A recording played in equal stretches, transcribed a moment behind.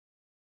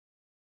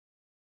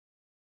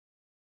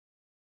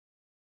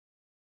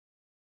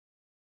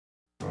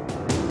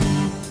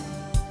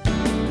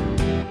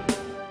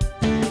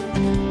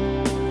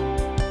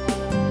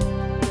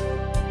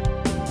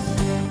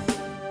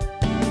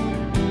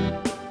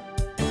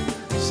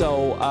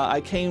So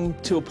I came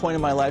to a point in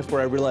my life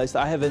where I realized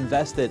I have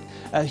invested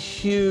a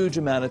huge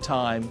amount of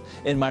time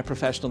in my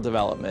professional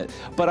development,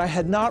 but I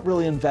had not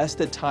really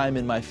invested time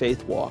in my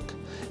faith walk.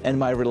 And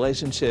my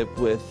relationship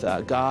with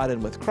God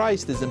and with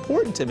Christ is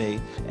important to me.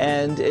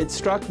 And it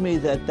struck me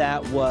that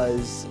that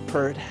was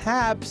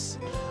perhaps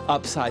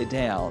upside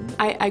down.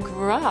 I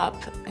grew up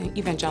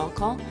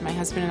evangelical. My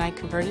husband and I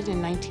converted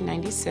in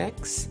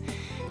 1996.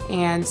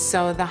 And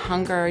so the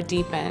hunger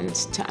deepened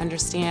to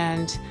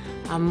understand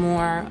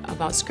more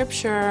about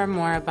Scripture,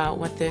 more about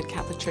what the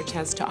Catholic Church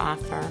has to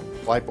offer.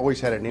 I've always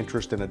had an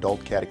interest in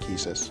adult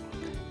catechesis,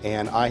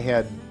 and I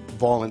had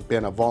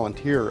been a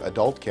volunteer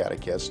adult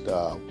catechist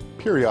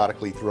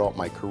periodically throughout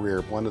my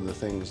career. One of the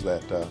things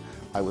that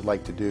I would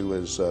like to do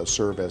is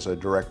serve as a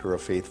director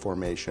of faith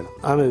formation.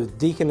 I'm a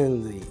deacon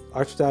in the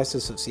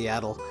Archdiocese of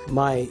Seattle.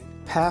 My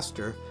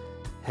pastor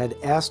had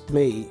asked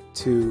me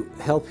to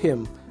help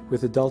him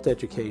with adult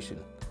education,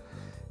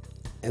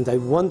 and I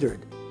wondered,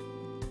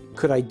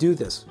 could I do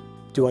this?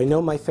 Do I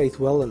know my faith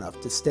well enough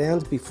to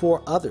stand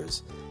before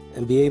others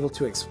and be able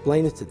to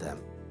explain it to them?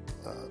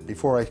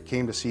 Before I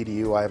came to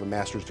CDU, I have a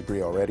master's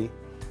degree already,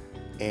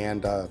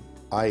 and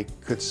I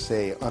could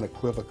say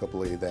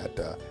unequivocally that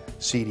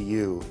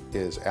CDU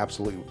is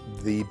absolutely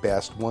the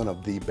best, one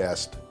of the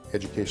best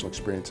educational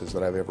experiences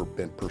that I've ever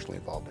been personally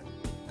involved in.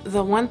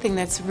 The one thing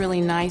that's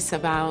really nice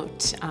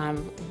about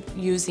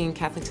using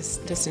Catholic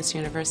Distance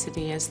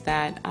University is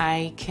that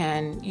I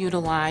can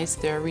utilize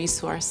their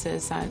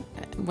resources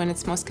when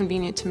it's most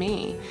convenient to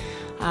me.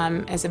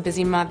 As a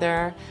busy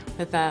mother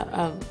with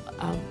a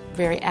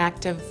very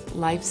active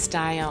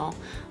lifestyle,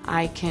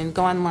 I can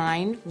go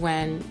online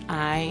when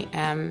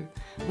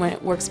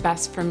it works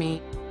best for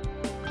me.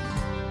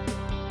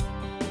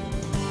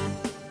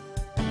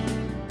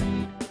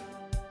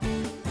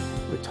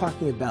 We're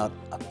talking about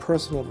a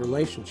personal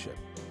relationship.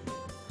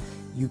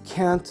 You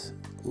can't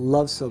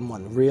love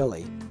someone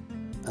really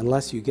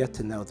unless you get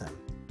to know them.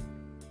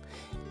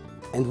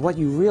 And what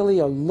you really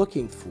are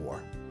looking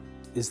for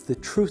is the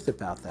truth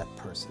about that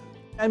person.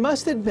 I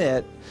must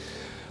admit,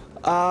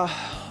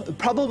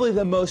 probably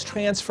the most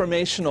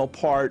transformational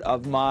part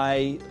of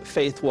my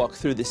faith walk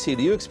through the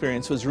CDU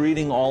experience was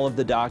reading all of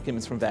the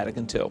documents from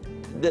Vatican II.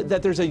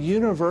 That there's a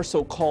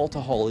universal call to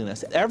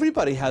holiness.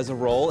 Everybody has a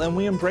role, and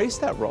we embrace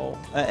that role,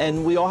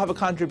 and we all have a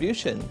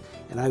contribution.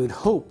 And I would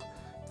hope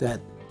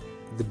that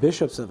the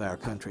bishops of our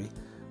country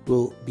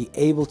will be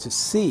able to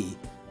see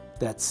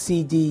that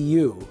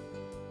CDU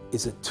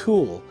is a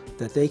tool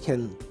that they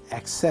can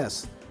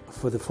access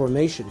for the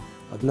formation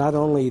of not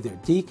only their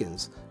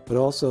deacons, but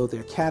also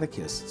their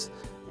catechists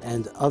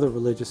and other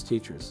religious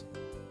teachers.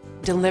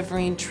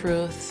 Delivering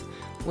truth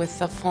with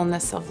the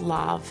fullness of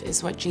love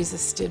is what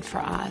Jesus did for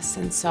us.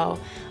 And so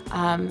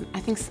I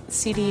think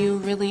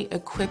CDU really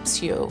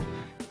equips you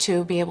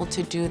to be able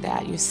to do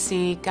that. You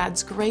see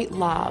God's great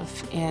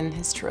love in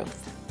His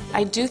truth.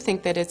 I do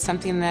think that it's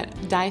something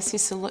that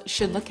dioceses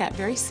should look at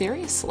very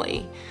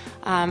seriously.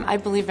 I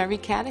believe every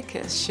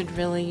catechist should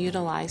really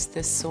utilize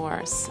this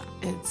source.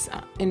 It's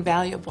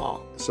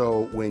invaluable.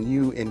 So when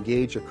you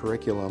engage a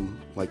curriculum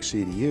like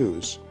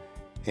CDU's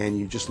and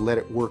you just let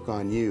it work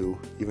on you,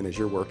 even as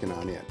you're working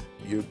on it,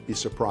 you'd be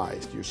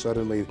surprised.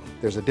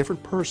 There's a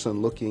different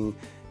person looking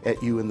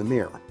at you in the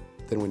mirror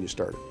than when you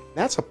started.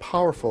 That's a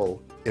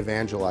powerful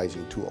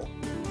evangelizing tool.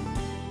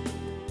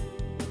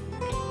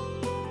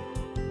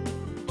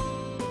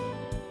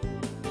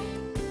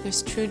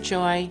 There's true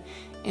joy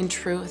in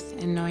truth,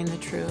 in knowing the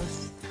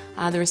truth.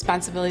 The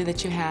responsibility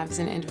that you have as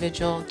an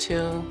individual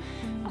to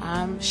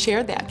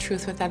share that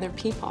truth with other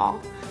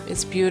people.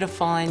 It's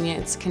beautiful and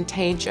it's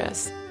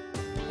contagious.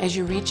 As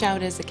you reach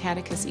out as a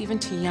catechist, even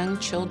to young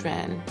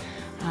children,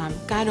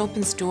 God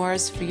opens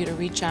doors for you to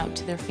reach out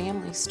to their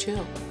families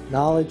too.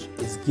 Knowledge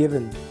is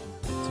given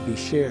to be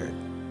shared.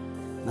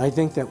 And I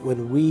think that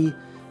when we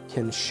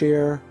can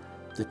share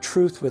the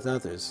truth with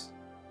others,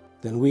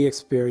 then we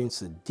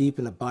experience a deep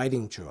and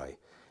abiding joy,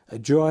 a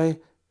joy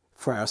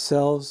for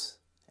ourselves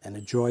and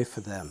a joy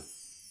for them.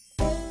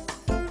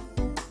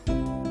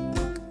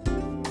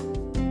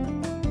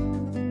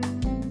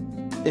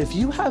 If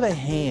you have a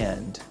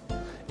hand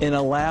in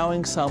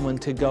allowing someone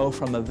to go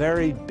from a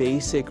very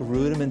basic,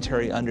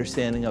 rudimentary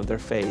understanding of their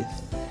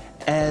faith,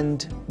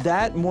 and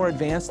that more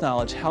advanced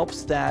knowledge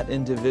helps that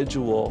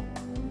individual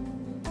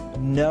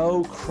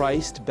know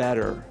Christ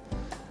better,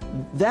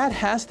 that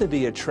has to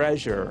be a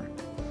treasure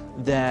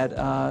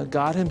that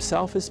God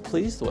Himself is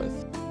pleased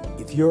with.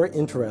 If you're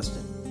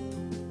interested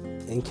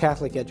in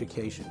Catholic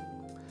education,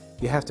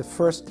 you have to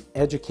first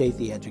educate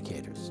the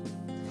educators.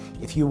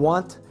 If you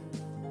want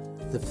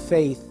the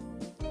faith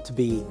to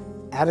be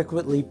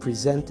adequately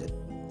presented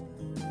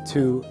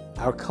to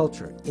our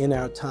culture in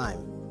our time,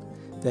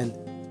 then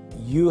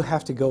you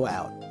have to go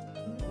out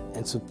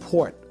and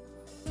support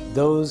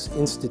those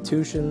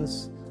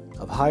institutions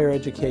of higher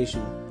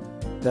education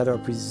that are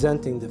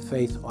presenting the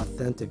faith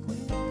authentically.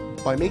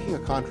 By making a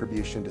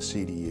contribution to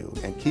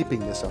CDU and keeping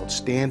this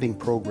outstanding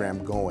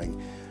program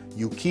going,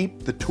 you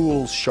keep the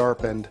tools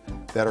sharpened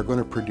that are going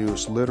to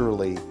produce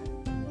literally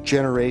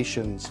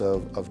generations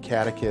of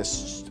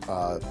catechists,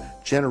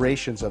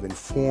 generations of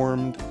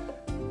informed,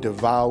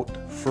 devout,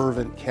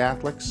 fervent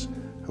Catholics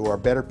who are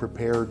better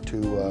prepared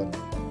to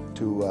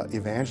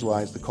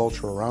evangelize the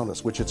culture around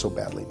us, which it so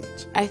badly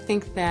needs. I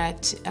think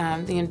that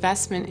the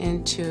investment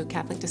into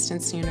Catholic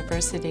Distance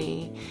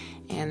University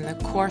and the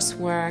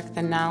coursework,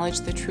 the knowledge,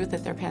 the truth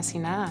that they're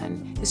passing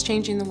on is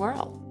changing the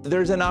world.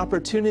 There's an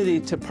opportunity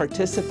to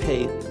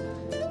participate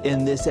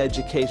in this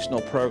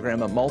educational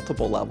program at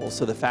multiple levels.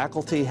 So the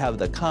faculty have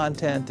the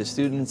content, the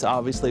students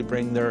obviously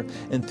bring their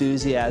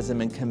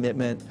enthusiasm and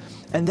commitment,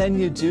 and then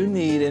you do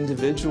need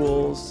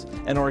individuals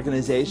and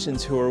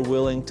organizations who are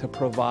willing to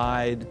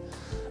provide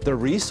the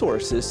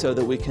resources so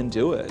that we can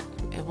do it.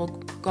 It will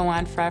go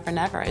on forever and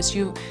ever as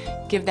you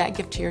give that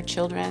gift to your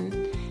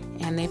children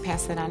and they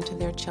pass it on to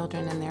their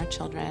children and their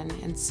children.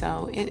 And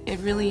so it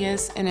really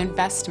is an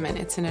investment.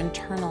 It's an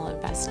internal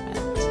investment.